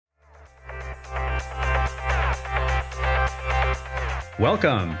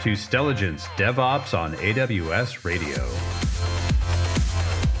Welcome to Stelligent's DevOps on AWS Radio.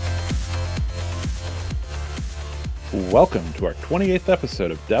 Welcome to our 28th episode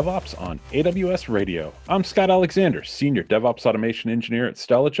of DevOps on AWS Radio. I'm Scott Alexander, Senior DevOps Automation Engineer at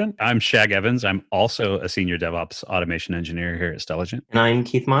Stelligent. I'm Shag Evans. I'm also a Senior DevOps Automation Engineer here at Stelligent. And I'm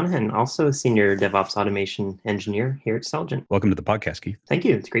Keith Monahan, also a Senior DevOps Automation Engineer here at Stelligent. Welcome to the podcast, Keith. Thank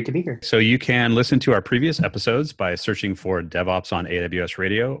you. It's great to be here. So you can listen to our previous episodes by searching for DevOps on AWS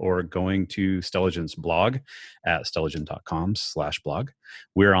Radio or going to Stelligent's blog at stelligent.com/blog.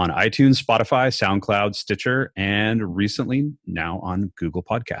 We're on iTunes, Spotify, SoundCloud, Stitcher, and recently now on Google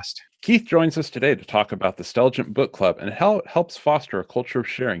Podcast. Keith joins us today to talk about the Stelligent Book Club and how it helps foster a culture of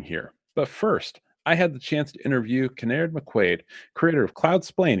sharing here. But first, I had the chance to interview Kinnaird McQuaid, creator of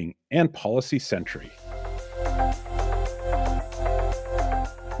Cloudsplaining and Policy Sentry.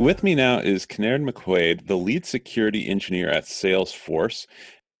 With me now is Kinnaird McQuaid, the lead security engineer at Salesforce.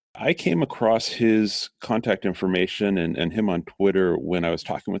 I came across his contact information and him on Twitter when I was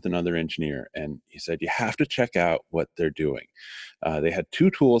talking with another engineer, and he said, you have to check out what they're doing. They had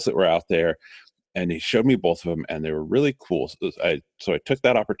two tools that were out there, and he showed me both of them, and they were really cool. So I took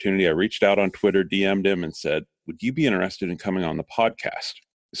that opportunity. I reached out on Twitter, DM'd him, and said, would you be interested in coming on the podcast?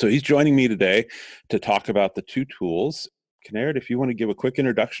 So he's joining me today to talk about the two tools. Kinnaird, if you want to give a quick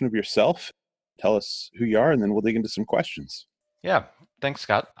introduction of yourself, tell us who you are, and then we'll dig into some questions. Yeah, thanks,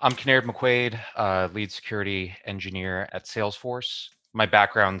 Scott. I'm Kinnaird McQuaid, lead security engineer at Salesforce. My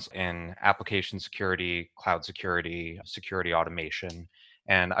background's in application security, cloud security, security automation,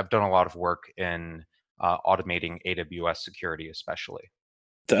 and I've done a lot of work in automating AWS security especially.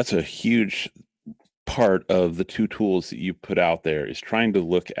 That's a huge part of the two tools that you put out there, is trying to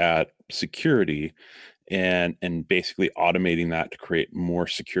look at security and basically automating that to create more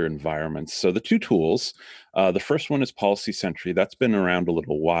secure environments. So the two tools, the first one is Policy Sentry. That's been around a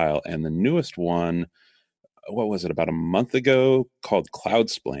little while. And the newest one, what was it, about a month ago, called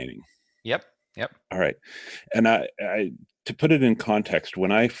Cloudsplaining. Yep. All right. And I to put it in context,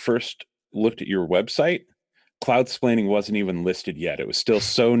 when I first looked at your website, Cloudsplaining wasn't even listed yet. It was still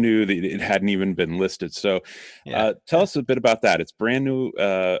so new that it hadn't even been listed. So tell us a bit about that. It's brand new,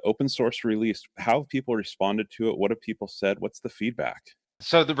 open source release. How have people responded to it? What have people said? What's the feedback?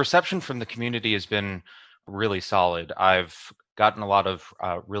 So the reception from the community has been really solid. I've gotten a lot of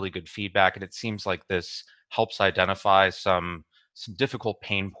really good feedback, and it seems like this helps identify some difficult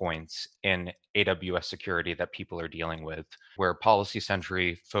pain points in AWS security that people are dealing with, where Policy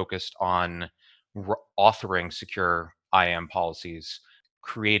Sentry focused on authoring secure IAM policies,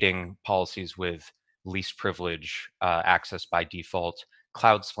 creating policies with least privilege access by default.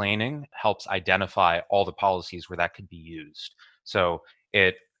 Cloudsplaining helps identify all the policies where that could be used. So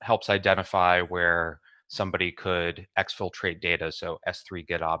it helps identify where somebody could exfiltrate data, so S3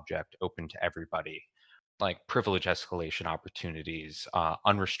 get object open to everybody, like privilege escalation opportunities,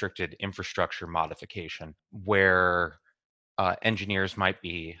 unrestricted infrastructure modification, where engineers might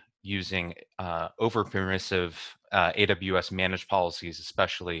be using over-permissive AWS managed policies,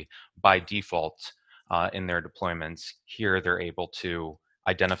 especially by default in their deployments. Here, they're able to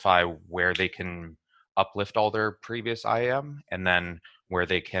identify where they can uplift all their previous IAM, and then where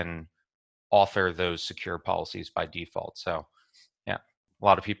they can author those secure policies by default. So, yeah, a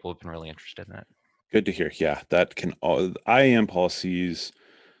lot of people have been really interested in it. Good to hear. Yeah, that can IAM policies.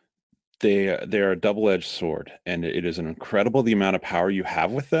 They're a double-edged sword, and it is an incredible the amount of power you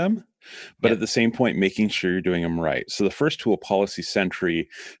have with them, but at the same point, making sure you're doing them right. So the first tool, Policy Sentry,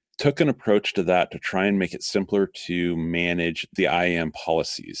 took an approach to that to try and make it simpler to manage the IAM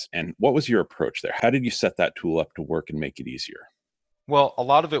policies. And what was your approach there? How did you set that tool up to work and make it easier? Well, a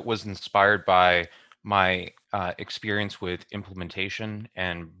lot of it was inspired by my experience with implementation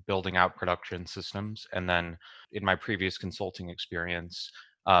and building out production systems. And then in my previous consulting experience,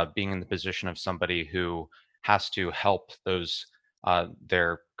 being in the position of somebody who has to help those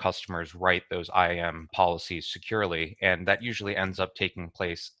their customers write those IAM policies securely. And that usually ends up taking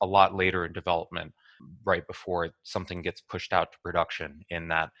place a lot later in development, right before something gets pushed out to production in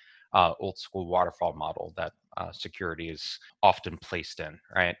that old school waterfall model that security is often placed in,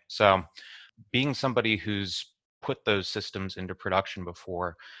 right? So being somebody who's put those systems into production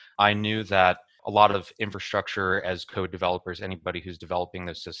before, I knew that a lot of infrastructure as code developers, anybody who's developing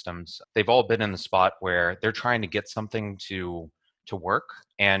those systems, they've all been in the spot where they're trying to get something to work,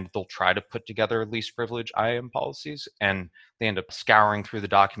 and they'll try to put together least privilege IAM policies, and they end up scouring through the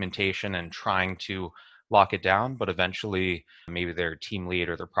documentation and trying to lock it down, but eventually maybe their team lead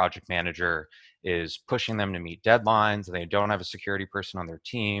or their project manager is pushing them to meet deadlines, and they don't have a security person on their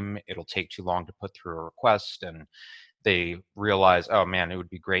team. It'll take too long to put through a request, and they realize, oh man, it would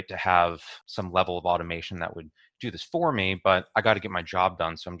be great to have some level of automation that would do this for me, but I got to get my job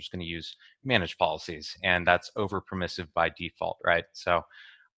done. So I'm just going to use managed policies. And that's over permissive by default, right? So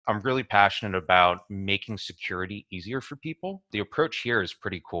I'm really passionate about making security easier for people. The approach here is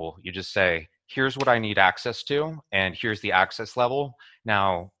pretty cool. You just say, here's what I need access to, and here's the access level.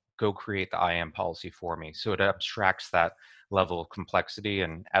 Now go create the IAM policy for me. So it abstracts that level of complexity.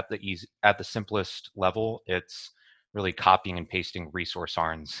 And at the simplest level, it's really copying and pasting resource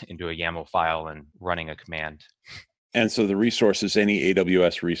ARNs into a YAML file and running a command. And so the resources, any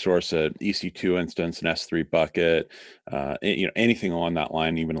AWS resource, an EC2 instance, an S3 bucket, anything along that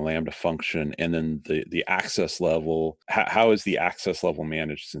line, even a Lambda function, and then the access level. How is the access level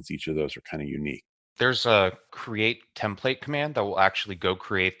managed, since each of those are kind of unique? There's a create template command that will actually go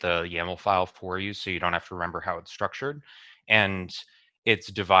create the YAML file for you, so you don't have to remember how it's structured. And it's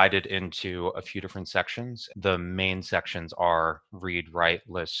divided into a few different sections. The main sections are read, write,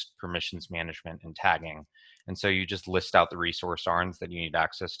 list, permissions management, and tagging. And so you just list out the resource ARNs that you need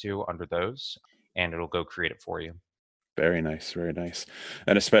access to under those, and it'll go create it for you. Very nice, very nice.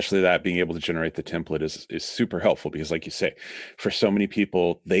 And especially that being able to generate the template is super helpful, because like you say, for so many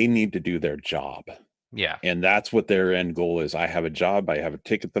people, they need to do their job. Yeah. And that's what their end goal is. I have a job, I have a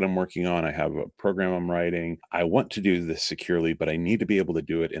ticket that I'm working on, I have a program I'm writing. I want to do this securely, but I need to be able to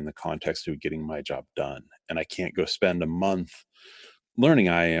do it in the context of getting my job done. And I can't go spend a month learning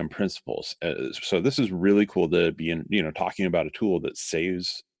IAM principles. So this is really cool to be talking about a tool that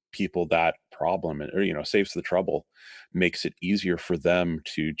saves people that problem, or saves the trouble, makes it easier for them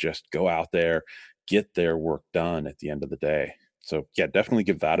to just go out there, get their work done at the end of the day. So yeah, definitely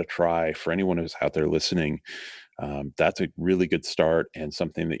give that a try. For anyone who's out there listening, that's a really good start, and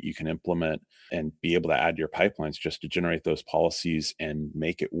something that you can implement and be able to add to your pipelines just to generate those policies and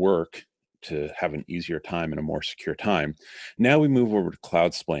make it work to have an easier time and a more secure time. Now we move over to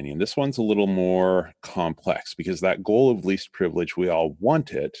cloud splaining. This one's a little more complex, because that goal of least privilege, we all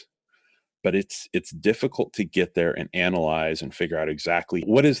want it, but it's difficult to get there and analyze and figure out exactly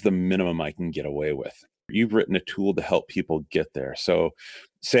what is the minimum I can get away with. You've written a tool to help people get there. So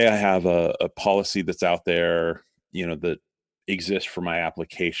say I have a policy that's out there, that exists for my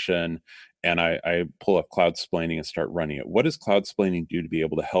application, and I pull up cloud splaining and start running it. What does cloud splaining do to be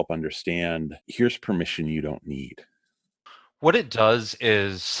able to help understand, here's permission you don't need? What it does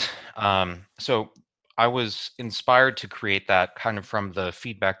is, so I was inspired to create that kind of from the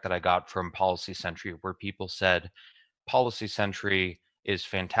feedback that I got from Policy Sentry, where people said, Policy Sentry is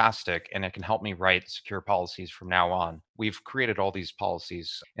fantastic and it can help me write secure policies from now on. We've created all these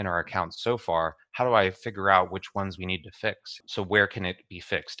policies in our accounts so far. How do I figure out which ones we need to fix? So where can it be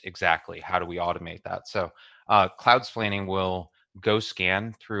fixed exactly? How do we automate that? So cloud splaining will go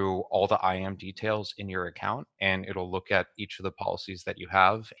scan through all the IAM details in your account, and it'll look at each of the policies that you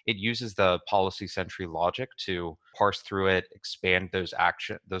have. It uses the Policy Sentry logic to parse through it, expand those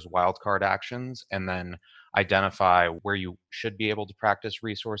wildcard actions, and then identify where you should be able to practice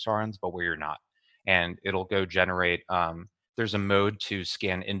resource ARNs, but where you're not. And it'll go generate, there's a mode to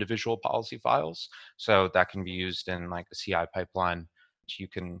scan individual policy files. So that can be used in like a CI pipeline. You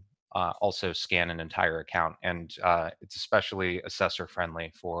can also scan an entire account. And it's especially assessor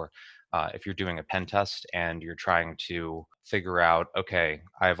friendly for if you're doing a pen test and you're trying to figure out, okay,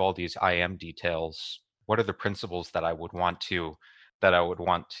 I have all these IAM details. What are the principles that I would want to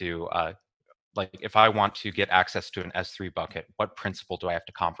like if I want to get access to an S3 bucket, what principle do I have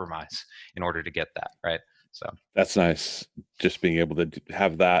to compromise in order to get that, right? So that's nice. Just being able to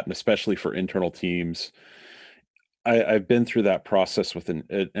have that, and especially for internal teams. I've been through that process with an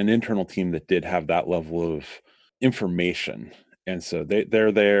internal team that did have that level of information. And so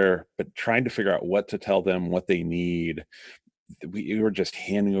they're there, but trying to figure out what to tell them, what they need. We were just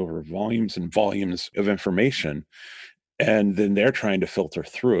handing over volumes and volumes of information. And then they're trying to filter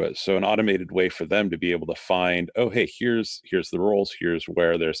through it. So an automated way for them to be able to find, oh, hey, here's the roles, here's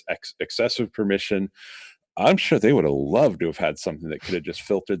where there's excessive permission. I'm sure they would have loved to have had something that could have just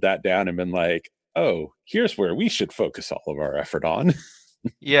filtered that down and been like, oh, here's where we should focus all of our effort on.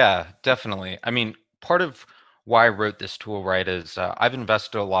 yeah, definitely. I mean, part of why I wrote this tool, right, is I've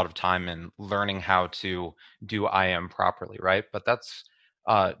invested a lot of time in learning how to do IAM properly, right? But that's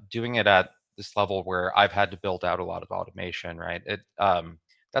doing it at this level where I've had to build out a lot of automation, right?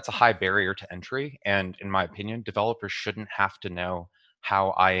 That's a high barrier to entry, and in my opinion, developers shouldn't have to know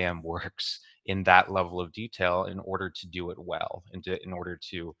how IAM works in that level of detail in order to do it well and in order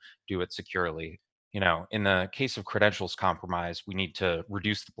to do it securely. In the case of credentials compromise, we need to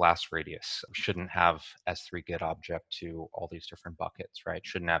reduce the blast radius. We shouldn't have S3 get object to all these different buckets, right?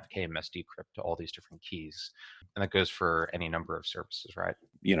 Shouldn't have KMS decrypt to all these different keys. And that goes for any number of services, right?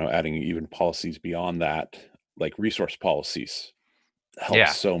 Adding even policies beyond that, like resource policies, helps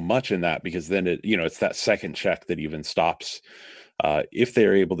Yeah. so much in that, because then it's that second check that even stops. If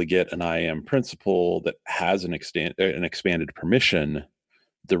they're able to get an IAM principal that has an expanded permission,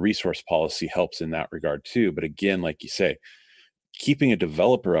 the resource policy helps in that regard too. But again, like you say, keeping a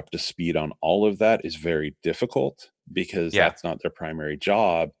developer up to speed on all of that is very difficult, because Yeah. that's not their primary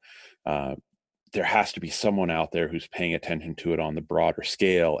job. There has to be someone out there who's paying attention to it on the broader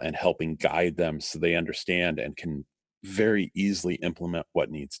scale and helping guide them so they understand and can very easily implement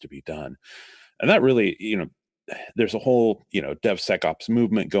what needs to be done. And that really, there's a whole, DevSecOps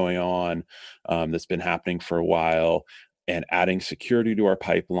movement going on that's been happening for a while, and adding security to our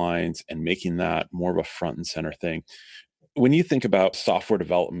pipelines and making that more of a front and center thing. When you think about software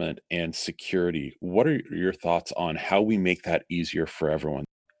development and security, what are your thoughts on how we make that easier for everyone?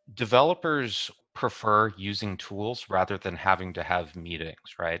 Developers prefer using tools rather than having to have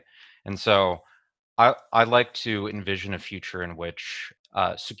meetings, right? And so I like to envision a future in which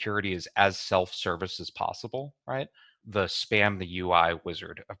security is as self-service as possible, right? The spam the UI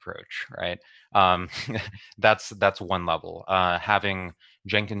wizard approach, right? Um, that's one level. Having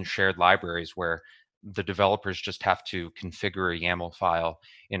Jenkins shared libraries where the developers just have to configure a YAML file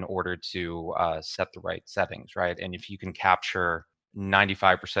in order to set the right settings, right? And if you can capture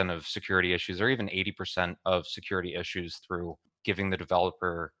 95% of security issues, or even 80% of security issues, through giving the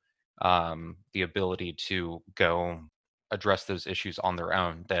developer the ability to go address those issues on their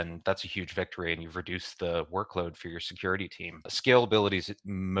own, then that's a huge victory, and you've reduced the workload for your security team. Scalability is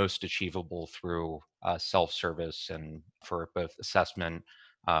most achievable through self-service, and for both assessment,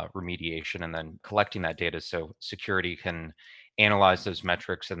 remediation, and then collecting that data so security can analyze those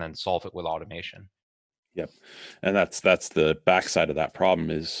metrics and then solve it with automation. Yep. And that's the backside of that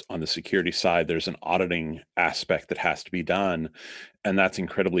problem. Is on the security side, there's an auditing aspect that has to be done. And that's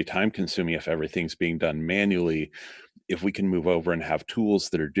incredibly time consuming if everything's being done manually. If we can move over and have tools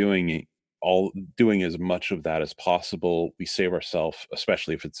that are doing as much of that as possible, we save ourselves,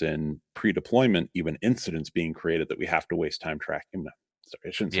 especially if it's in pre-deployment, even incidents being created that we have to waste time tracking them. Sorry,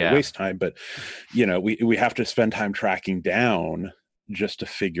 I shouldn't say Yeah. waste time, but we have to spend time tracking down just to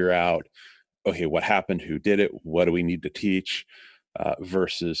figure out, okay, what happened, who did it, what do we need to teach,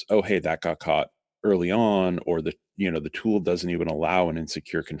 versus, oh, hey, that got caught early on, or the tool doesn't even allow an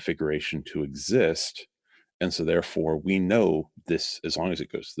insecure configuration to exist. And so therefore we know this, as long as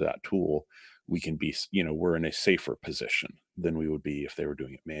it goes to that tool, we can be, we're in a safer position than we would be if they were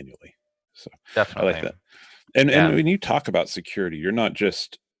doing it manually. So I like Definitely. that. And Yeah. when you talk about security, you're not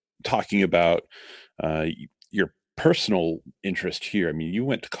just talking about your personal interest here. I mean, you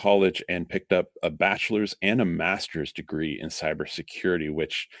went to college and picked up a bachelor's and a master's degree in cybersecurity,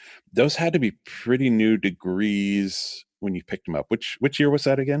 which those had to be pretty new degrees when you picked them up. Which year was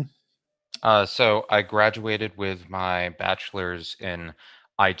that again? So I graduated with my bachelor's in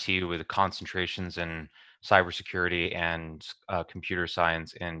IT with concentrations in cybersecurity and computer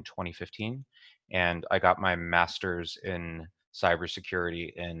science in 2015, and I got my master's in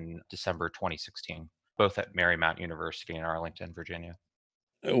cybersecurity in December 2016, both at Marymount University in Arlington, Virginia.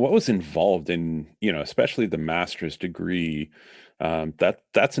 What was involved in, especially the master's degree?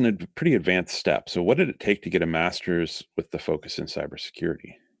 That's a pretty advanced step. So what did it take to get a master's with the focus in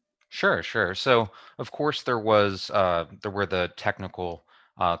cybersecurity? Sure, sure. So of course there were the technical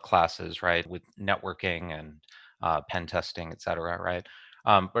classes, right, with networking and pen testing, et cetera, right?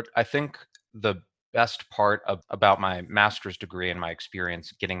 But I think the best part about my master's degree and my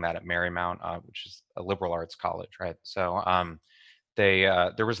experience getting that at Marymount, which is a liberal arts college, right? So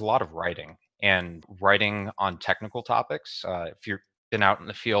there was a lot of writing, and writing on technical topics. If you've been out in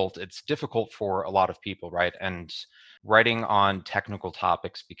the field, it's difficult for a lot of people, right? And writing on technical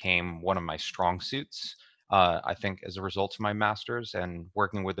topics became one of my strong suits. I think as a result of my master's and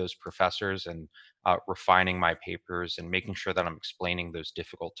working with those professors and refining my papers and making sure that I'm explaining those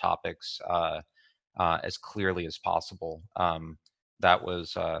difficult topics as clearly as possible. That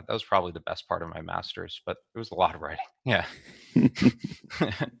was probably the best part of my master's, but it was a lot of writing. Yeah.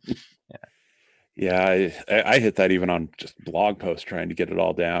 Yeah, I hit that even on just blog posts trying to get it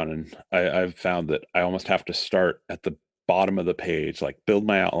all down. And I've found that I almost have to start at the bottom of the page, like build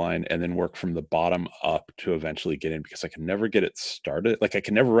my outline and then work from the bottom up to eventually get in, because I can never get it started. Like I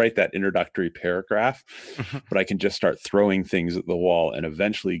can never write that introductory paragraph, but I can just start throwing things at the wall and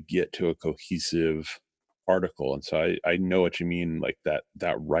eventually get to a cohesive article. And so I know what you mean. Like that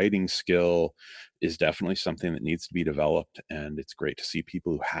writing skill is definitely something that needs to be developed. And it's great to see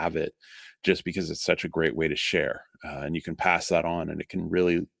people who have it just because it's such a great way to share. And you can pass that on, and it can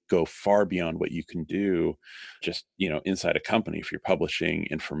really go far beyond what you can do just, inside a company if you're publishing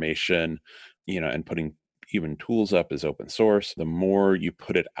information, and putting even tools up as open source. The more you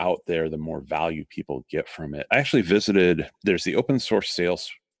put it out there, the more value people get from it. I actually visited, there's the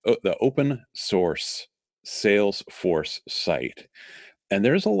the open source Salesforce site. And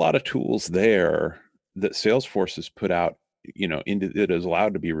there's a lot of tools there that Salesforce has put out, it is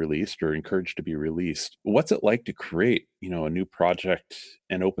allowed to be released or encouraged to be released. What's it like to create, a new project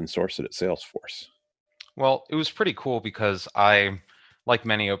and open source it at Salesforce? Well, it was pretty cool because like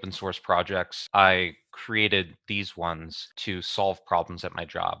many open source projects, I created these ones to solve problems at my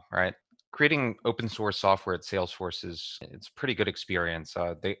job, right? Creating open source software at Salesforce it's a pretty good experience.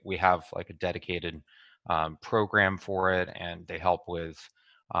 We have like a dedicated program for it, and they help with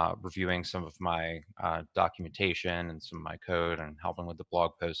reviewing some of my documentation and some of my code, and helping with the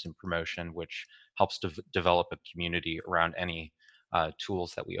blog posts and promotion, which helps to develop a community around any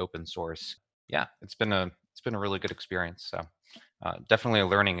tools that we open source. Yeah, it's been a really good experience. So definitely a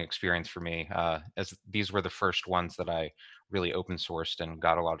learning experience for me, as these were the first ones that I really open sourced and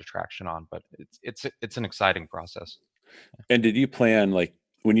got a lot of traction on. But it's an exciting process. And did you plan, like,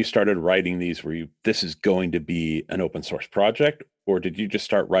 when you started writing these, this is going to be an open source project, or did you just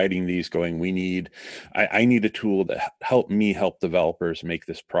start writing these going, I need a tool to help developers make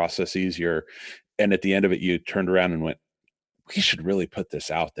this process easier? And at the end of it, you turned around and went, we should really put this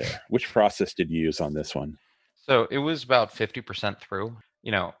out there. Which process did you use on this one? So it was about 50% through.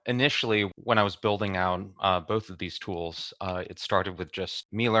 Initially, when I was building out both of these tools, it started with just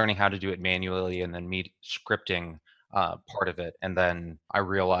me learning how to do it manually, and then me scripting part of it. And then I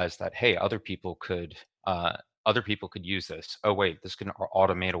realized that, hey, other people could use this. Oh wait, this can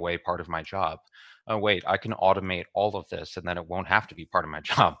automate away part of my job. Oh wait, I can automate all of this, and then it won't have to be part of my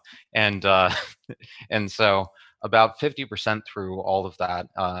job. And and so about 50% through all of that,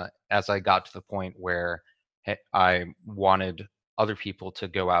 as I got to the point where I wanted other people to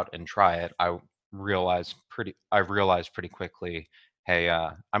go out and try it, I realized pretty quickly, hey,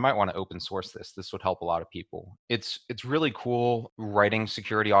 I might want to open source this. This would help a lot of people. It's really cool writing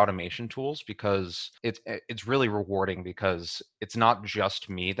security automation tools because it's really rewarding, because it's not just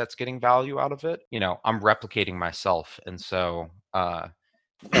me that's getting value out of it. I'm replicating myself, and so I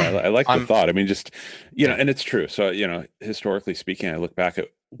like the I'm thought. I mean, just, yeah. and it's true. So, historically speaking, I look back at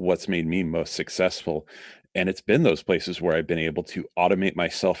what's made me most successful. And it's been those places where I've been able to automate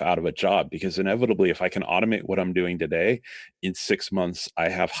myself out of a job, because inevitably, if I can automate what I'm doing today, in 6 months, I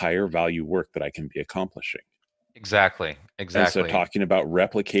have higher value work that I can be accomplishing. Exactly, And so exactly. talking about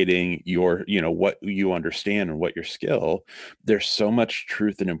replicating what you understand and what your skill, there's so much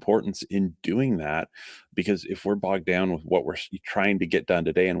truth and importance in doing that, because if we're bogged down with what we're trying to get done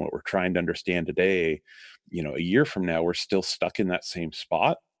today and what we're trying to understand today, a year from now, we're still stuck in that same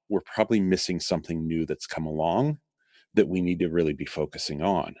spot. We're probably missing something new that's come along that we need to really be focusing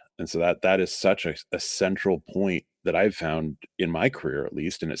on. And so that is such a central point that I've found in my career, at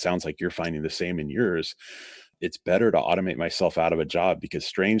least. And it sounds like you're finding the same in yours. It's better to automate myself out of a job, because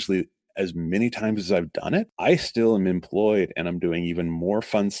strangely, as many times as I've done it, I still am employed and I'm doing even more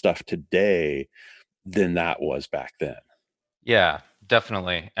fun stuff today than that was back then. Yeah,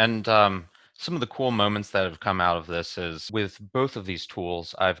 definitely. And some of the cool moments that have come out of this is with both of these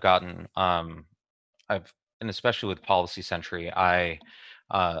tools, I've, and especially with Policy Sentry,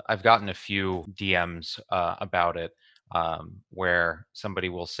 I've gotten a few DMs about it, where somebody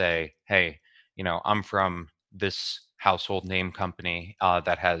will say, "Hey, I'm from this household name company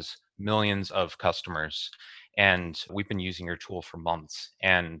that has millions of customers, and we've been using your tool for months."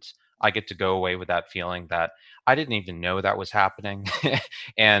 And I get to go away with that feeling that I didn't even know that was happening,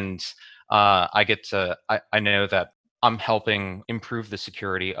 and I know that I'm helping improve the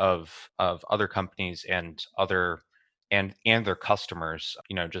security of other companies and their customers,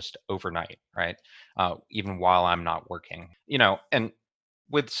 just overnight, right? Even while I'm not working, and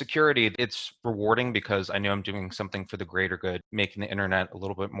with security, it's rewarding because I know I'm doing something for the greater good, making the internet a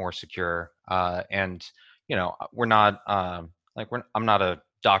little bit more secure. And we're not I'm not a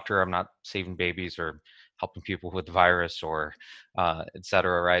doctor. I'm not saving babies or helping people with the virus or et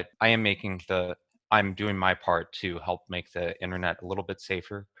cetera, right? I'm doing my part to help make the internet a little bit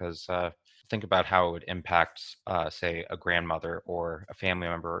safer, because think about how it would impact, say, a grandmother or a family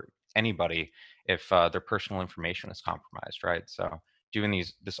member, anybody, if their personal information is compromised, right? So doing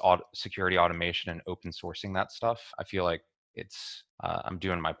this security automation and open sourcing that stuff, I feel like I'm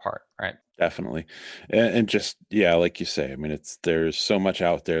doing my part, right? Definitely. And just, yeah, like you say, I mean, there's so much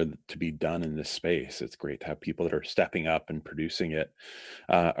out there to be done in this space. It's great to have people that are stepping up and producing it.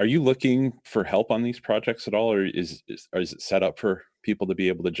 Are you looking for help on these projects at all, or is it set up for people to be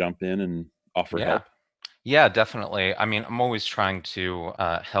able to jump in and offer Yeah. help? Yeah, definitely. I mean, I'm always trying to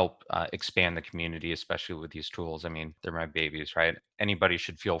help expand the community, especially with these tools. I mean, they're my babies, right? Anybody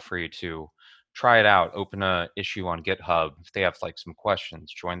should feel free to try it out. Open a issue on GitHub. If they have like some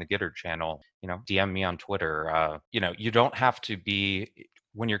questions, join the Gitter channel. DM me on Twitter. You don't have to be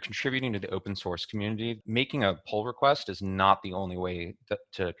when you're contributing to the open source community. Making a pull request is not the only way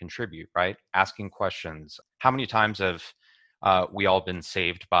to contribute, right? Asking questions. How many times have we all been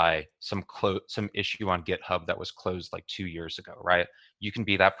saved by some issue on GitHub that was closed like 2 years ago, right? You can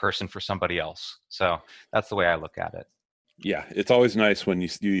be that person for somebody else. So that's the way I look at it. Yeah, it's always nice when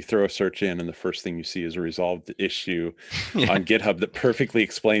you throw a search in and the first thing you see is a resolved issue Yeah. on GitHub that perfectly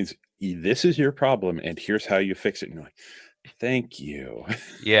explains this is your problem and here's how you fix it. And you're like, thank you.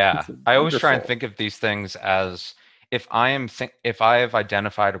 Yeah. It's I always try and wonderful. think of these things as if if I have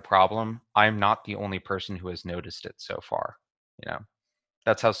identified a problem, I'm not the only person who has noticed it so far. You know,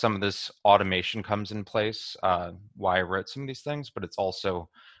 that's how some of this automation comes in place, why I wrote some of these things, but it's also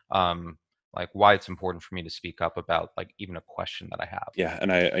um, like why it's important for me to speak up about like even a question that I have. Yeah, and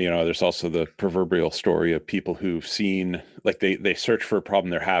there's also the proverbial story of people who've seen, like they search for a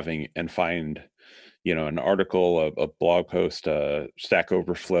problem they're having and find, an article, a blog post, a Stack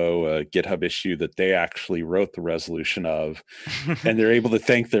Overflow, a GitHub issue that they actually wrote the resolution of, and they're able to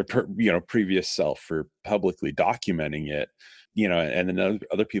thank their previous self for publicly documenting it. And then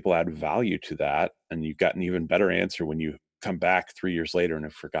other people add value to that, and you've got an even better answer when you come back 3 years later and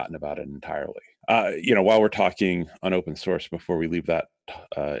have forgotten about it entirely. While we're talking on open source, before we leave that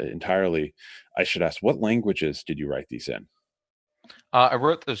entirely, I should ask, what languages did you write these in? I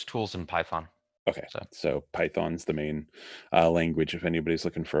wrote those tools in Python. Okay, so Python's the main language if anybody's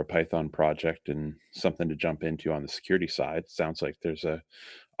looking for a Python project and something to jump into on the security side. Sounds like there's a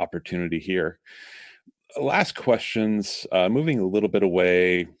opportunity here. Last questions, moving a little bit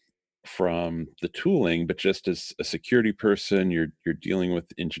away from the tooling, but just as a security person, you're dealing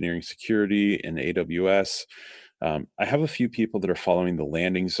with engineering security in AWS. I have a few people that are following the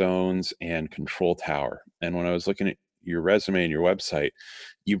landing zones and control tower. And when I was looking at your resume and your website,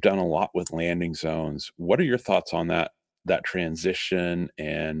 you've done a lot with landing zones. What are your thoughts on that transition,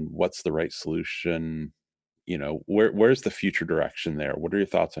 and what's the right solution? Where's the future direction there? What are your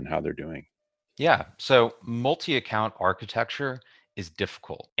thoughts on how they're doing? Yeah. So multi-account architecture is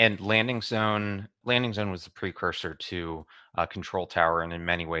difficult, and landing zone was the precursor to control tower, and in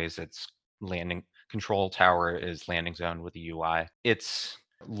many ways, it's landing control tower is landing zone with the UI. It's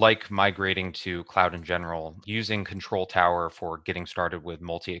like migrating to cloud in general. Using control tower for getting started with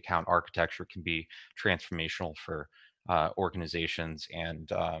multi-account architecture can be transformational for organizations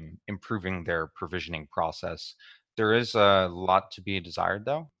and improving their provisioning process. There is a lot to be desired,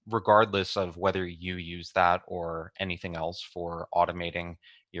 though, regardless of whether you use that or anything else for automating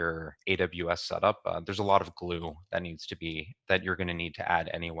your AWS setup. There's a lot of glue that you're going to need to add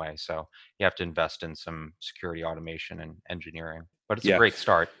anyway. So you have to invest in some security automation and engineering, but it's a Yeah, great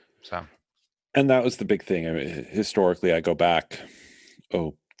start. So and that was the big thing. I mean, historically, I go back,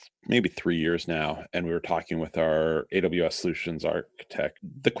 maybe 3 years now, and we were talking with our AWS solutions architect.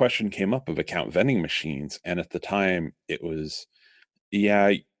 The question came up of account vending machines, and at the time, it was,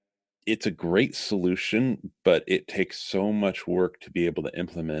 yeah, it's a great solution, but it takes so much work to be able to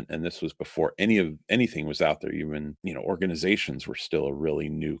implement. And this was before anything was out there. Even organizations were still a really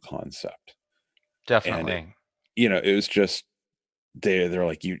new concept, and definitely. it was just they're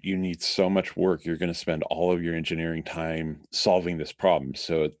like, you need so much work. You're going to spend all of your engineering time solving this problem.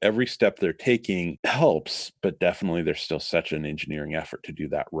 So every step they're taking helps, but definitely there's still such an engineering effort to do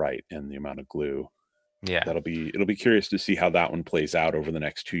that right, and the amount of glue. Yeah. It'll be curious to see how that one plays out over the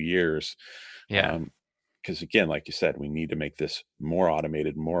next 2 years. Yeah. Because again, like you said, we need to make this more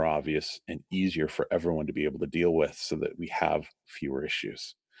automated, more obvious, and easier for everyone to be able to deal with, so that we have fewer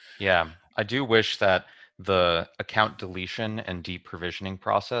issues. Yeah, I do wish that the account deletion and deprovisioning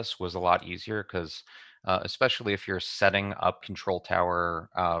process was a lot easier because, especially if you're setting up control tower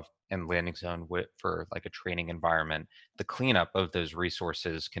and landing zone for like a training environment, the cleanup of those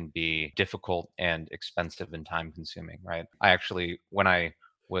resources can be difficult and expensive and time consuming, right? I actually, when I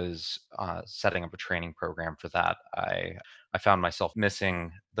was setting up a training program for that, I found myself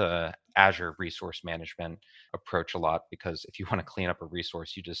missing the Azure resource management approach a lot because if you want to clean up a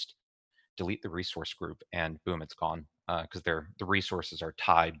resource, you just delete the resource group, and boom, it's gone, because the resources are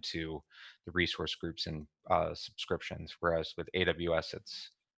tied to the resource groups and subscriptions, whereas with AWS,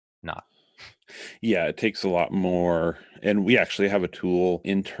 it's not. Yeah, it takes a lot more. And we actually have a tool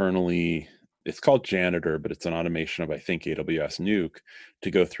internally. It's called Janitor, but it's an automation of, I think, AWS Nuke to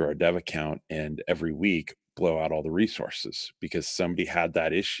go through our dev account and every week blow out all the resources because somebody had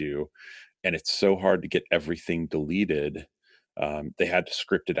that issue. And it's so hard to get everything deleted. They had to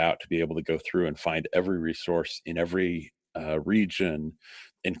script it out to be able to go through and find every resource in every region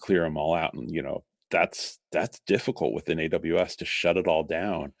and clear them all out. And, that's difficult within AWS to shut it all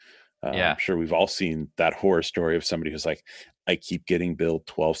down. I'm Yeah. sure we've all seen that horror story of somebody who's like, I keep getting billed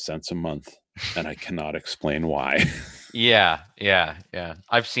 12 cents a month and I cannot explain why. Yeah.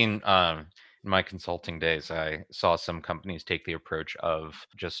 I've seen in my consulting days, I saw some companies take the approach of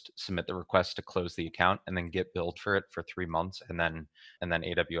just submit the request to close the account and then get billed for it for 3 months, and then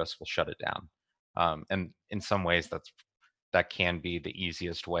AWS will shut it down. And in some ways, that can be the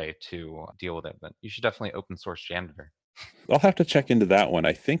easiest way to deal with it. But you should definitely open source Janitor. I'll have to check into that one.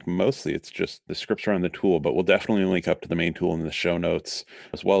 I think mostly it's just the scripts are on the tool, but we'll definitely link up to the main tool in the show notes,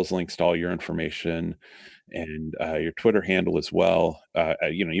 as well as links to all your information and your Twitter handle as well.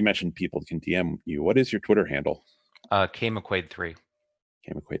 You mentioned people can DM you. What is your Twitter handle? KMcQuaid3.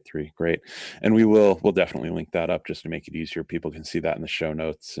 KMcQuaid3, great. And we'll definitely link that up just to make it easier. People can see that in the show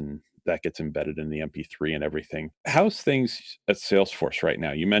notes, and that gets embedded in the MP3 and everything. How's things at Salesforce right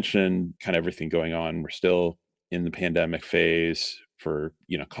now? You mentioned kind of everything going on. We're still in the pandemic phase. For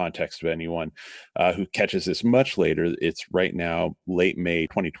context of anyone who catches this much later, it's right now late May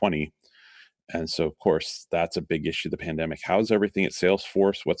 2020, and so of course that's a big issue, the pandemic. How's everything at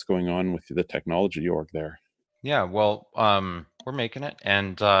Salesforce? What's going on with the technology org there? Yeah, well, we're making it,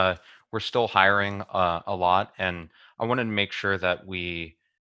 and we're still hiring a lot. And I wanted to make sure that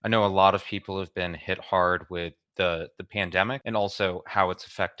I know a lot of people have been hit hard with the pandemic, and also how it's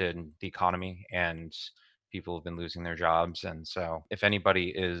affected the economy, and people have been losing their jobs. And so, if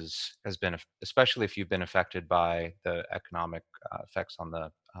anybody has been, especially if you've been affected by the economic effects on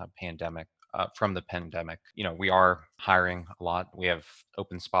the pandemic. From the pandemic, we are hiring a lot. We have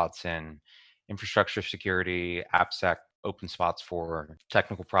open spots in infrastructure security, AppSec, open spots for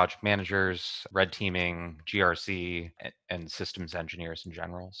technical project managers, red teaming, GRC, and systems engineers in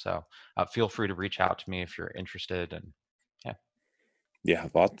general. So feel free to reach out to me if you're interested. And yeah,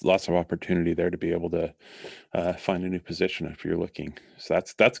 lots of opportunity there to be able to find a new position if you're looking. So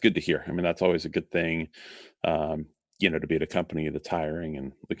that's good to hear. I mean, that's always a good thing. To be at a company that's hiring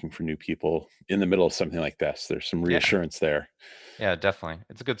and looking for new people in the middle of something like this. There's some reassurance there. Yeah, definitely.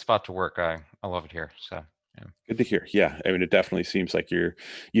 It's a good spot to work. I love it here. So yeah. Good to hear. Yeah. I mean, it definitely seems like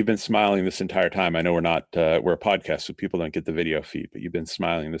you've been smiling this entire time. I know we're a podcast, so people don't get the video feed, but you've been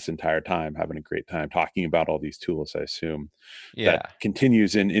smiling this entire time, having a great time talking about all these tools, I assume. Yeah. That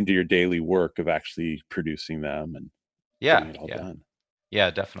continues into your daily work of actually producing them and getting it all done.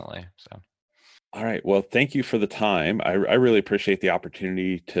 Yeah, definitely. So. All right. Well, thank you for the time. I really appreciate the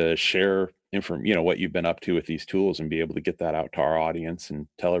opportunity to share what you've been up to with these tools and be able to get that out to our audience and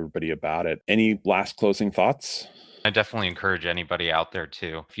tell everybody about it. Any last closing thoughts? I definitely encourage anybody out there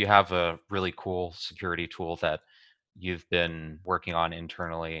too. If you have a really cool security tool that you've been working on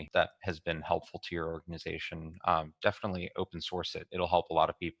internally that has been helpful to your organization, definitely open source it. It'll help a lot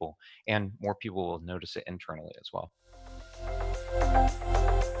of people, and more people will notice it internally as well.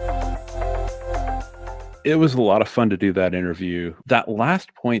 It was a lot of fun to do that interview. That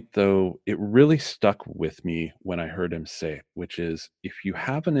last point, though, it really stuck with me when I heard him say it, which is if you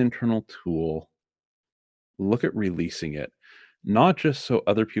have an internal tool, look at releasing it, not just so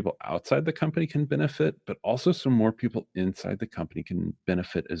other people outside the company can benefit, but also so more people inside the company can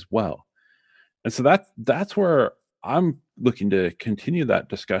benefit as well. And so that's where I'm looking to continue that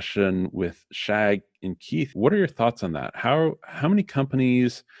discussion with Shag and Keith. What are your thoughts on that? How many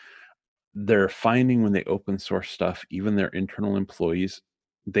companies they're finding when they open source stuff, even their internal employees,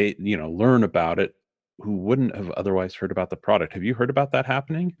 they learn about it who wouldn't have otherwise heard about the product. Have you heard about that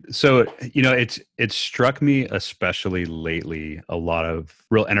happening? So, it's struck me, especially lately, a lot of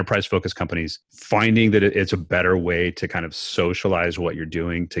real enterprise focused companies finding that it's a better way to kind of socialize what you're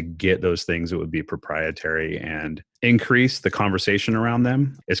doing, to get those things that would be proprietary and increase the conversation around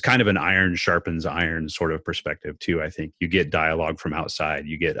them. It's kind of an iron sharpens iron sort of perspective too. I think you get dialogue from outside,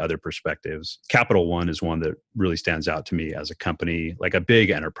 you get other perspectives. Capital One is one that really stands out to me as a company, like a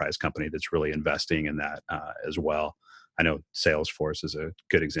big enterprise company that's really investing in that as well. I know Salesforce is a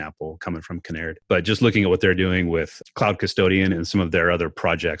good example coming from Kinnaird, but just looking at what they're doing with Cloud Custodian and some of their other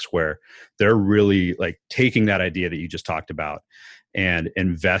projects where they're really like taking that idea that you just talked about and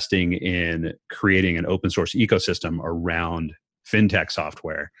investing in creating an open source ecosystem around fintech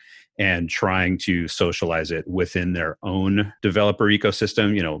software and trying to socialize it within their own developer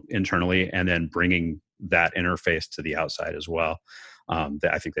ecosystem, internally, and then bringing that interface to the outside as well.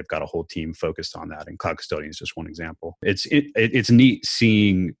 I think they've got a whole team focused on that, and Cloud Custodian is just one example. It's neat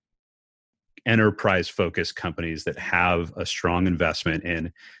seeing enterprise-focused companies that have a strong investment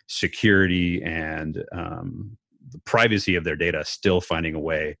in security and the privacy of their data, still finding a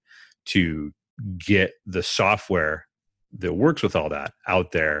way to get the software that works with all that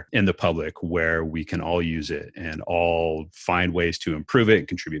out there in the public, where we can all use it and all find ways to improve it and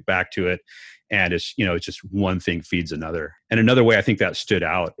contribute back to it. And it's just one thing feeds another. And another way I think that stood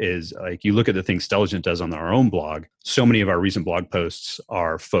out is, like, you look at the things Stelligent does on our own blog. So many of our recent blog posts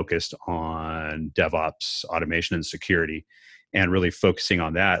are focused on DevOps, automation, and security, and really focusing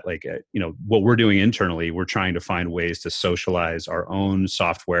on that. Like, what we're doing internally, we're trying to find ways to socialize our own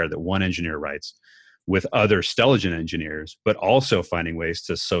software that one engineer writes with other Stelligent engineers, but also finding ways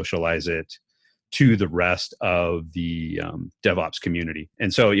to socialize it to the rest of the DevOps community.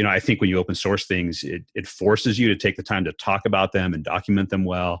 And so, I think when you open source things, it forces you to take the time to talk about them and document them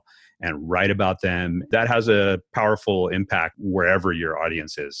well and write about them. That has a powerful impact wherever your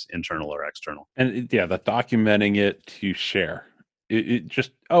audience is, internal or external. And the documenting it to share. It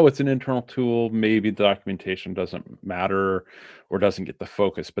just, it's an internal tool. Maybe the documentation doesn't matter or doesn't get the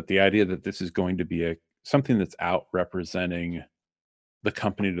focus. But the idea that this is going to be something that's out representing the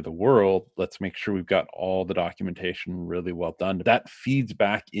company to the world, let's make sure we've got all the documentation really well done. That feeds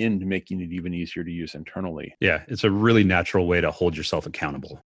back into making it even easier to use internally. Yeah, it's a really natural way to hold yourself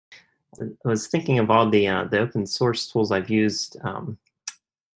accountable. I was thinking of all the open source tools I've used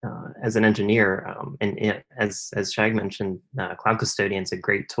as an engineer, and as Shag mentioned, Cloud Custodian is a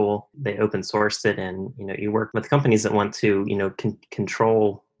great tool. They open sourced it, and you work with companies that want to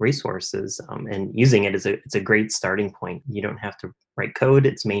control resources, and using it it's a great starting point. You don't have to write code;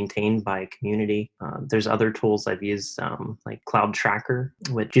 it's maintained by a community. There's other tools I've used, like Cloud Tracker,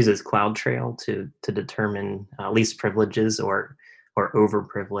 which uses CloudTrail to determine least privileges or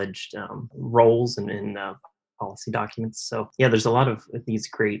overprivileged roles in policy documents. So yeah, there's a lot of these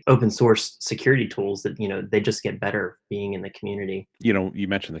great open source security tools that they just get better being in the community. You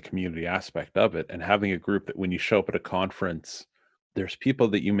mentioned the community aspect of it, and having a group that when you show up at a conference, there's people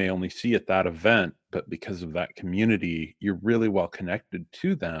that you may only see at that event, but because of that community, you're really well connected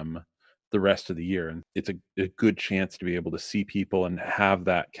to them the rest of the year. And it's a good chance to be able to see people and have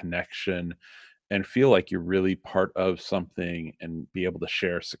that connection and feel like you're really part of something and be able to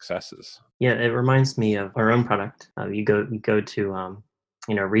share successes. Yeah, it reminds me of our own product. You go to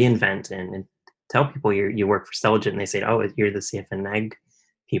reInvent and tell people you work for Stelligent, and they say, "Oh, you're the CFN NAG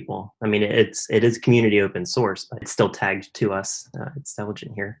people." I mean, it is community open source, but it's still tagged to us at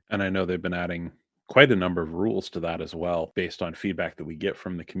Stelligent here. And I know they've been adding quite a number of rules to that as well, based on feedback that we get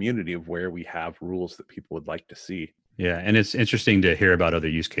from the community of where we have rules that people would like to see. Yeah, and it's interesting to hear about other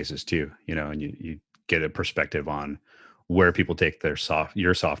use cases too, and you get a perspective on where people take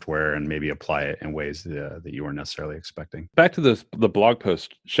your software and maybe apply it in ways that you weren't necessarily expecting. Back to the blog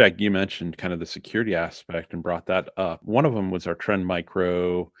post, Shag, you mentioned kind of the security aspect and brought that up. One of them was our Trend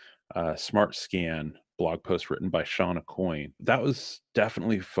Micro Smart Scan blog post written by Sean Aucoin. That was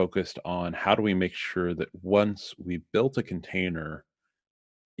definitely focused on how do we make sure that once we built a container,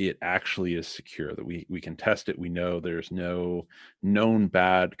 it actually is secure, that we can test it. We know there's no known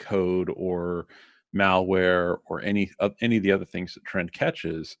bad code or malware or any of the other things that Trend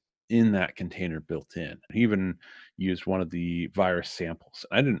catches in that container built in. He even used one of the virus samples.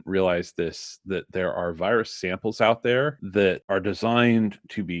 I didn't realize that there are virus samples out there that are designed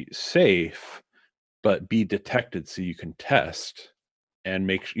to be safe, but be detected so you can test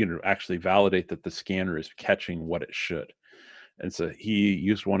and actually validate that the scanner is catching what it should. And so he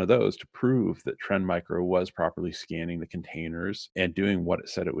used one of those to prove that Trend Micro was properly scanning the containers and doing what it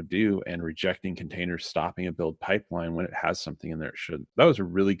said it would do, and rejecting containers, stopping a build pipeline when it has something in there it shouldn't. That was a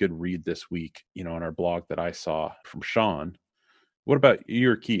really good read this week, on our blog that I saw from Sean. What about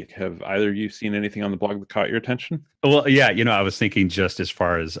you or Keith? Have either of you seen anything on the blog that caught your attention? Well, yeah, I was thinking just as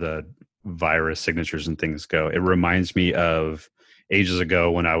far as the virus signatures and things go, it reminds me of ages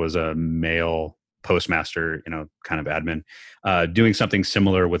ago when I was a mail postmaster, kind of admin, doing something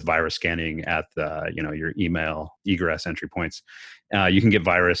similar with virus scanning at the, your email egress entry points. You can get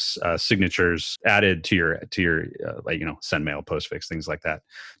virus signatures added to your send mail, postfix, things like that.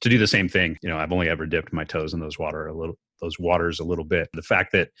 To do the same thing, I've only ever dipped my toes in those water a those waters a little bit. The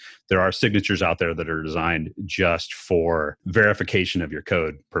fact that there are signatures out there that are designed just for verification of your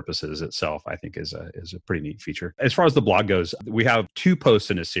code purposes itself, I think is a pretty neat feature. As far as the blog goes, we have 2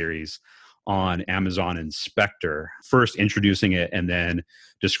 posts in a series on Amazon Inspector, first introducing it and then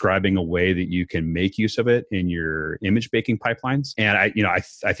describing a way that you can make use of it in your image baking pipelines. And I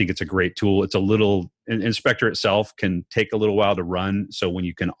think it's a great tool. It's a little, Inspector itself can take a little while to run. So when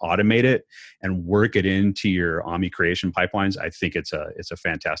you can automate it and work it into your Omni creation pipelines, I think it's a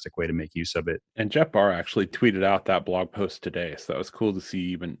fantastic way to make use of it. And Jeff Barr actually tweeted out that blog post today. So that was cool to see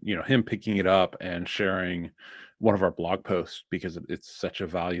even, him picking it up and sharing one of our blog posts, because it's such a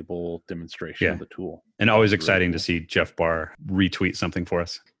valuable demonstration of the tool. And always exciting to see Jeff Barr retweet something for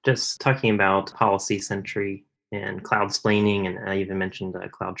us. Just talking about Policy Sentry and Cloudsplaining, and I even mentioned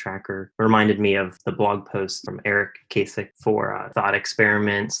Cloud Tracker, reminded me of the blog post from Eric Kasich for a thought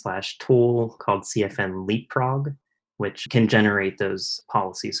experiment / tool called CFN Leapfrog, which can generate those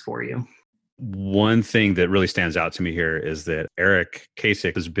policies for you. One thing that really stands out to me here is that Eric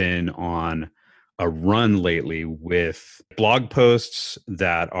Kasich has been on a run lately with blog posts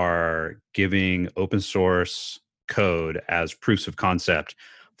that are giving open source code as proofs of concept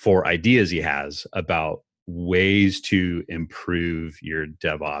for ideas he has about ways to improve your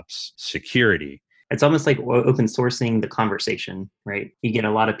DevOps security. It's almost like open sourcing the conversation, right? You get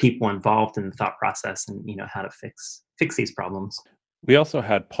a lot of people involved in the thought process and how to fix these problems. We also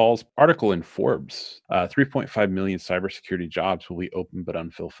had Paul's article in Forbes, 3.5 million cybersecurity jobs will be open but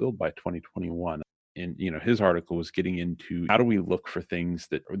unfulfilled by 2021. And his article was getting into how do we look for things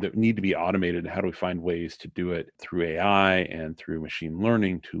that need to be automated, and how do we find ways to do it through AI and through machine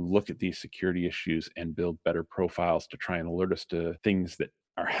learning to look at these security issues and build better profiles to try and alert us to things that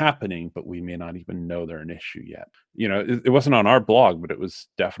are happening, but we may not even know they're an issue yet. It wasn't on our blog, but it was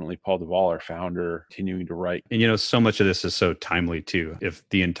definitely Paul Duvall, our founder, continuing to write. And so much of this is so timely too. If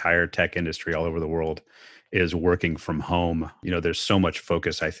the entire tech industry all over the world is working from home, there's so much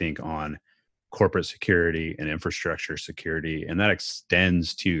focus, I think, on corporate security and infrastructure security, and that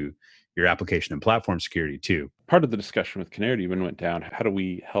extends to your application and platform security too. Part of the discussion with Kinnaird even went down, how do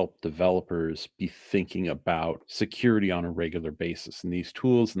we help developers be thinking about security on a regular basis? And these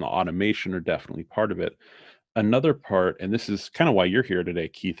tools and the automation are definitely part of it. Another part, and this is kind of why you're here today,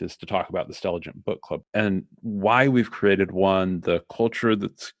 Keith, is to talk about the Stelligent Book Club and why we've created one, the culture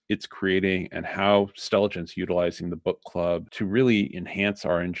that it's creating, and how Stelligent's utilizing the book club to really enhance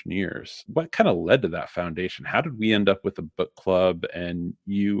our engineers. What kind of led to that foundation? How did we end up with a book club and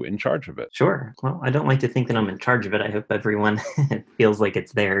you in charge of it? Sure. Well, I don't like to think that I'm in charge of it. I hope everyone feels like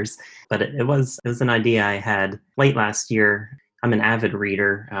it's theirs. But it was an idea I had late last year. I'm an avid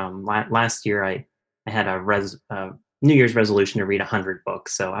reader. Last year, I had a New Year's resolution to read 100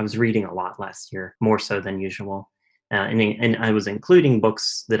 books. So I was reading a lot last year, more so than usual. And I was including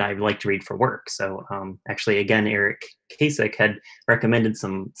books that I like to read for work. So actually, again, Eric Kasich had recommended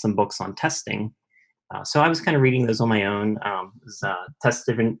some books on testing. So I was kind of reading those on my own. It was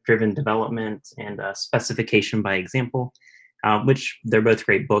test-driven development and specification by example, which they're both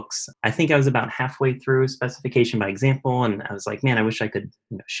great books. I think I was about halfway through specification by example, and I was like, man, I wish I could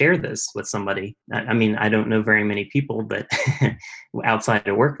share this with somebody. I mean, I don't know very many people that outside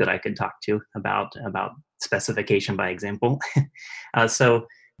of work that I could talk to about specification by example. So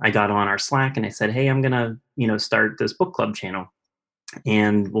I got on our Slack and I said, hey, I'm going to, start this book club channel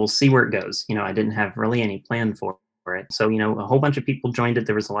and we'll see where it goes. I didn't have really any plan for it. So, a whole bunch of people joined it.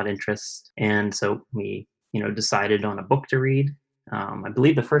 There was a lot of interest. And so we decided on a book to read. I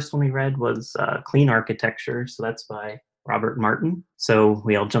believe the first one we read was Clean Architecture. So that's by Robert Martin. So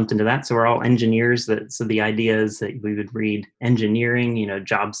we all jumped into that. So we're all engineers. So the idea is that we would read engineering,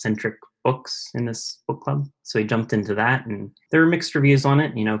 job-centric books in this book club. So we jumped into that, and there were mixed reviews on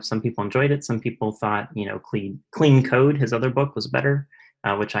it. Some people enjoyed it. Some people thought, Clean Code, his other book, was better,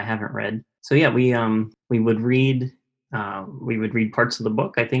 which I haven't read. So yeah, we would read parts of the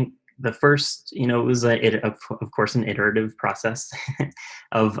book. I think the first, it was of course an iterative process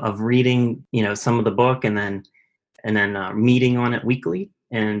of reading, some of the book and then meeting on it weekly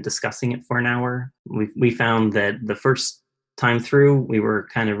and discussing it for an hour. We found that the first time through, we were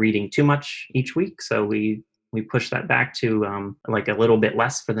kind of reading too much each week. So we pushed that back to like a little bit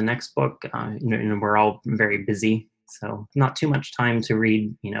less for the next book. We're all very busy. So not too much time to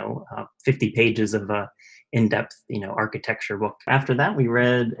read, 50 pages of a in-depth, architecture book. After that, we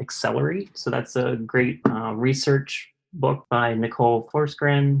read Accelerate. So that's a great research book by Nicole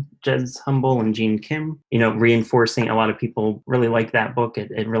Forsgren, Jez Humble, and Gene Kim. Reinforcing, a lot of people really like that book.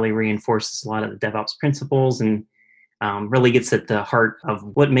 It really reinforces a lot of the DevOps principles. And really gets at the heart of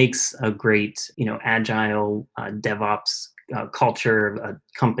what makes a great, agile DevOps culture of a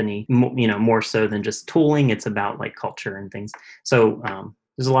company, more so than just tooling. It's about like culture and things. So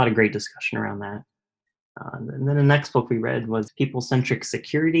there's a lot of great discussion around that. And then the next book we read was People-Centric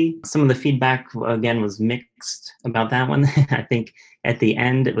Security. Some of the feedback, again, was mixed about that one. I think at the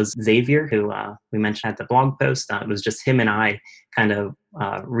end, it was Xavier, who we mentioned at the blog post. It was just him and I kind of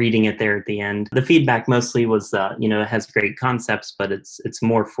reading it there at the end. The feedback mostly was, it has great concepts, but it's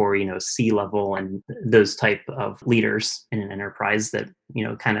more for, C-level and those type of leaders in an enterprise that,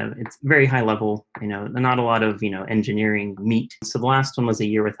 it's very high level, not a lot of, engineering meat. So the last one was A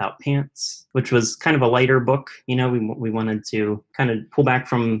Year Without Pants, which was kind of a lighter book. We wanted to kind of pull back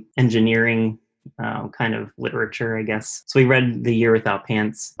from engineering kind of literature, I guess. So we read The Year Without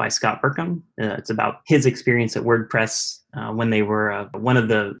Pants by Scott Burkham. It's about his experience at WordPress when they were one of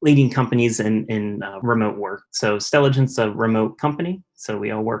the leading companies in remote work. So Stelligent's a remote company, so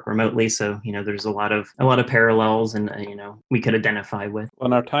we all work remotely. So there's a lot of parallels, and we could identify with. Well,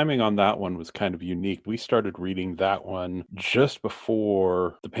 and our timing on that one was kind of unique. We started reading that one just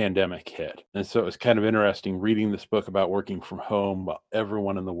before the pandemic hit, and so it was kind of interesting reading this book about working from home while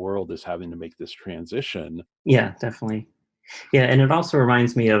everyone in the world is having to make this transition. Yeah, definitely. Yeah, and it also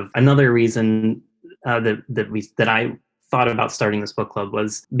reminds me of another reason that I thought about starting this book club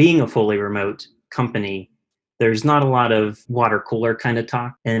was being a fully remote company. There's not a lot of water cooler kind of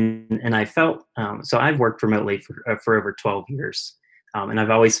talk, and I felt so. I've worked remotely for over 12 years, and I've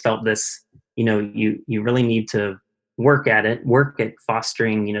always felt this. You really need to work at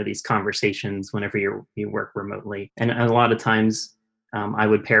fostering these conversations whenever you work remotely, and a lot of times I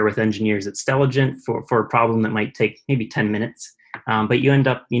would pair with engineers at Stelligent for a problem that might take maybe 10 minutes. But you end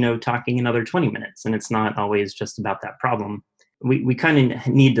up, talking another 20 minutes, and it's not always just about that problem. We kind of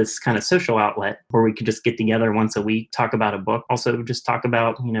need this kind of social outlet where we could just get together once a week, talk about a book, also just talk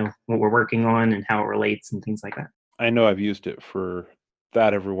about, what we're working on and how it relates and things like that. I know I've used it for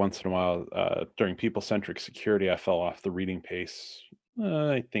that every once in a while. During People-Centric Security, I fell off the reading pace,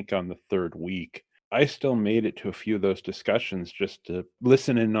 I think on the third week. I still made it to a few of those discussions just to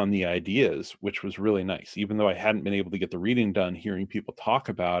listen in on the ideas, which was really nice. Even though I hadn't been able to get the reading done, hearing people talk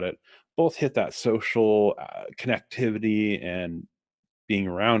about it, both hit that social connectivity and being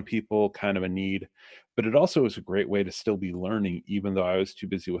around people, kind of a need. But it also was a great way to still be learning, even though I was too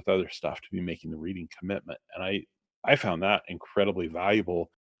busy with other stuff to be making the reading commitment. And I found that incredibly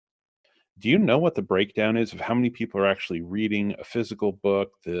valuable. Do you know what the breakdown is of how many people are actually reading a physical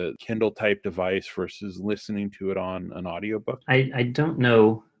book, the Kindle type device, versus listening to it on an audiobook? I don't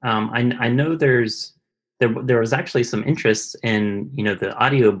know. I know there was actually some interest in the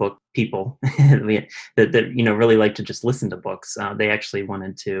audiobook people that really like to just listen to books. They actually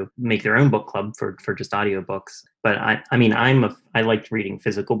wanted to make their own book club for just audiobooks. But I liked reading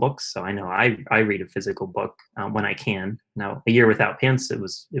physical books, so I know I read a physical book when I can. Now, A Year Without Pants, it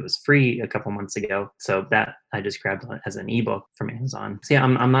was free a couple months ago, so that I just grabbed as an ebook from Amazon. So yeah,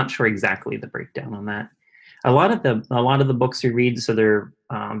 I'm not sure exactly the breakdown on that. A lot of the books you read, so they're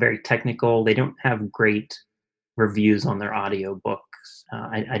very technical. They don't have great reviews on their audiobooks.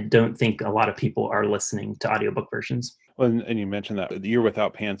 I don't think a lot of people are listening to audiobook versions. Well, and you mentioned that The Year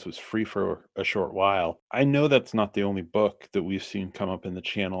Without Pants was free for a short while. I know that's not the only book that we've seen come up in the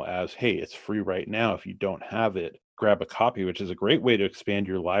channel as, hey, it's free right now. If you don't have it, grab a copy, which is a great way to expand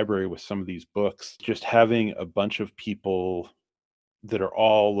your library with some of these books. Just having a bunch of people that are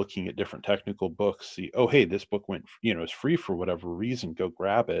all looking at different technical books see, oh, hey, this book went, is free for whatever reason, go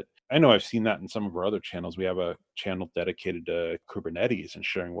grab it. I know I've seen that in some of our other channels. We have a channel dedicated to Kubernetes and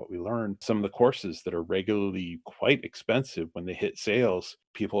sharing what we learned. Some of the courses that are regularly quite expensive, when they hit sales,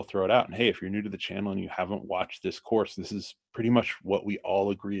 people throw it out. And hey, if you're new to the channel and you haven't watched this course, this is pretty much what we all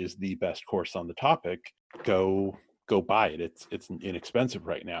agree is the best course on the topic. Go buy it. It's inexpensive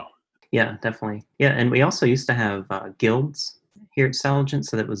right now. Yeah, definitely. Yeah, and we also used to have guilds here at Stelligent.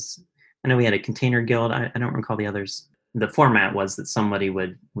 So I know we had a container guild. I don't recall the others. The format was that somebody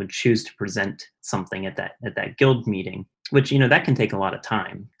would choose to present something at that guild meeting, which, that can take a lot of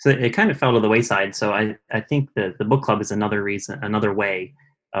time. So it kind of fell to the wayside. So I think the book club is another way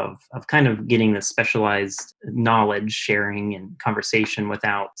of kind of getting the specialized knowledge sharing and conversation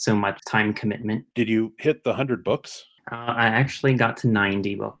without so much time commitment. Did you hit the 100 books? I actually got to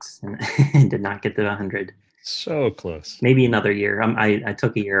 90 books and did not get to 100. So close. Maybe another year. I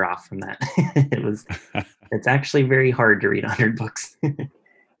took a year off from that. It's actually very hard to read 100 books.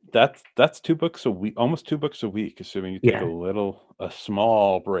 That's 2 books a week, almost 2 books a week, assuming you take a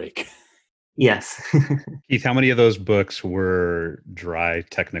small break. Yes. Keith, how many of those books were dry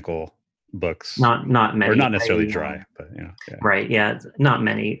technical books? Not many. Or not necessarily dry, Yeah. Right. Yeah. Not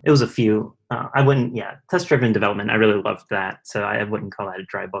many. It was a few. I wouldn't. Yeah. Test-driven development. I really loved that. So I wouldn't call that a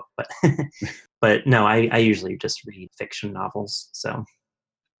dry book, but but no, I usually just read fiction novels. So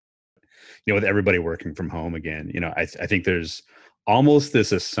With everybody working from home again, I think there's almost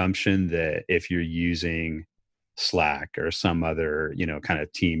this assumption that if you're using Slack or some other, kind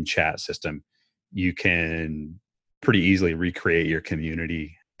of team chat system, you can pretty easily recreate your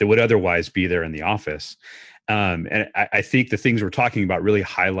community that would otherwise be there in the office. And I think the things we're talking about really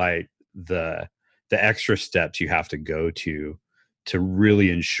highlight the extra steps you have to go to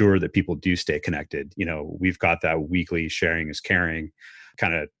really ensure that people do stay connected. We've got that weekly sharing is caring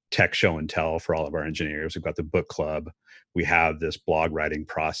kind of tech show and tell for all of our engineers. We've got the book club. We have this blog writing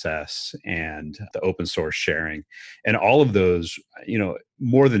process and the open source sharing. And all of those,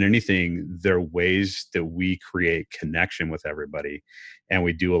 more than anything, they're ways that we create connection with everybody. And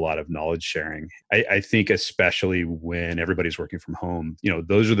we do a lot of knowledge sharing. I think especially when everybody's working from home,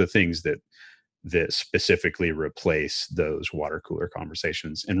 those are the things that specifically replace those water cooler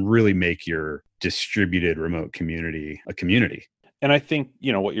conversations and really make your distributed remote community a community. And I think,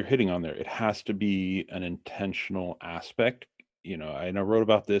 what you're hitting on there, it has to be an intentional aspect. And I wrote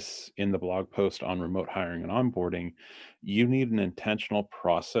about this in the blog post on remote hiring and onboarding. You need an intentional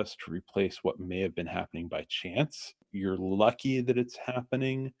process to replace what may have been happening by chance. You're lucky that it's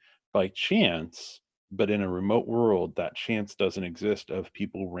happening by chance, but in a remote world, that chance doesn't exist of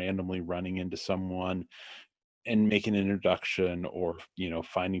people randomly running into someone and making an introduction or,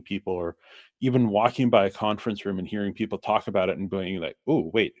 finding people, or even walking by a conference room and hearing people talk about it and going like, oh,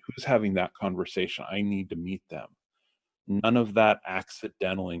 wait, who's having that conversation? I need to meet them. None of that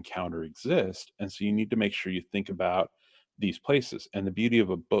accidental encounter exists. And so you need to make sure you think about these places. And the beauty of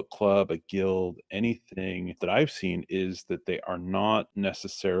a book club, a guild, anything that I've seen is that they are not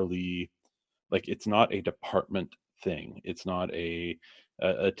necessarily like, it's not a department thing. It's not a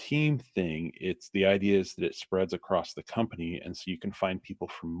team thing. It's the idea is that it spreads across the company. And so you can find people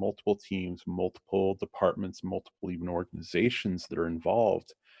from multiple teams, multiple departments, multiple even organizations that are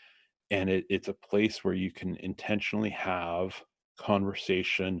involved. And it's a place where you can intentionally have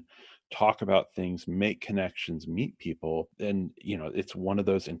conversation, talk about things, make connections, meet people. And, it's one of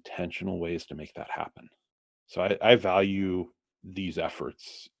those intentional ways to make that happen. So I value these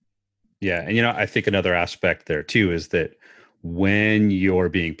efforts. Yeah. And, I think another aspect there too is that when you're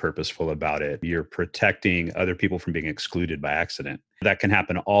being purposeful about it, you're protecting other people from being excluded by accident. That can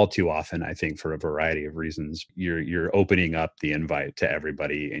happen all too often, I think, for a variety of reasons. You're opening up the invite to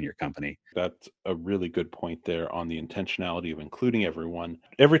everybody in your company. That's a really good point there on the intentionality of including everyone.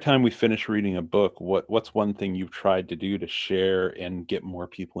 Every time we finish reading a book, what's one thing you've tried to do to share and get more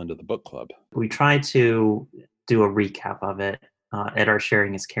people into the book club? We try to do a recap of it at our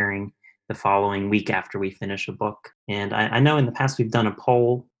Sharing is Caring the following week after we finish a book. And I know in the past we've done a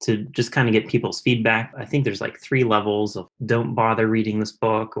poll to just kind of get people's feedback. I think there's like 3 levels of don't bother reading this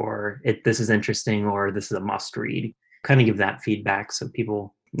book, or this is interesting, or this is a must read. Kind of give that feedback so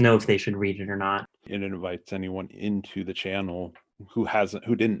people know if they should read it or not. It invites anyone into the channel who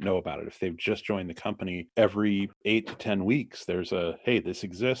didn't know about it. If they've just joined the company, every 8 to 10 weeks, there's hey, this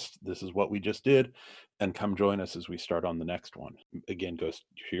exists. This is what we just did. And come join us as we start on the next one. Again, goes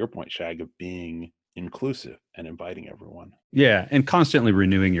to your point, Shag, of being inclusive and inviting everyone. Yeah, and constantly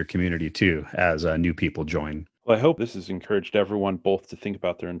renewing your community too as new people join. Well, I hope this has encouraged everyone both to think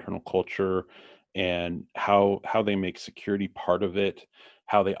about their internal culture and how they make security part of it,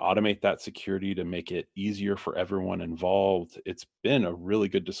 how they automate that security to make it easier for everyone involved. It's been a really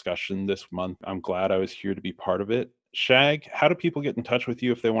good discussion this month. I'm glad I was here to be part of it. Shag, how do people get in touch with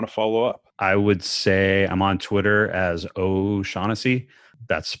you if they want to follow up? I would say I'm on Twitter as O'Shaughnessy.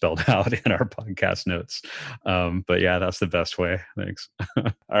 That's spelled out in our podcast notes. But yeah, that's the best way. Thanks.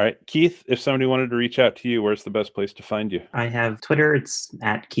 All right. Keith, if somebody wanted to reach out to you, where's the best place to find you? I have Twitter. It's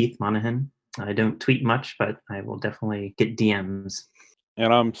at Keith Monahan. I don't tweet much, but I will definitely get DMs.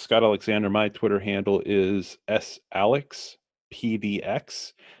 And I'm Scott Alexander. My Twitter handle is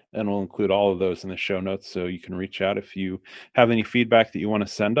SAlexPDX. And we'll include all of those in the show notes so you can reach out if you have any feedback that you want to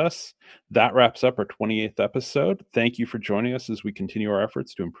send us. That wraps up our 28th episode. Thank you for joining us as we continue our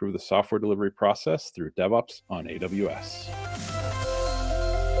efforts to improve the software delivery process through DevOps on AWS.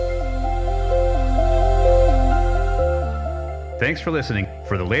 Thanks for listening.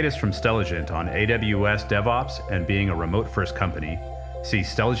 For the latest from Stelligent on AWS DevOps and being a remote-first company, see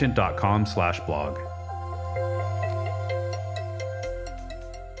stelligent.com/blog.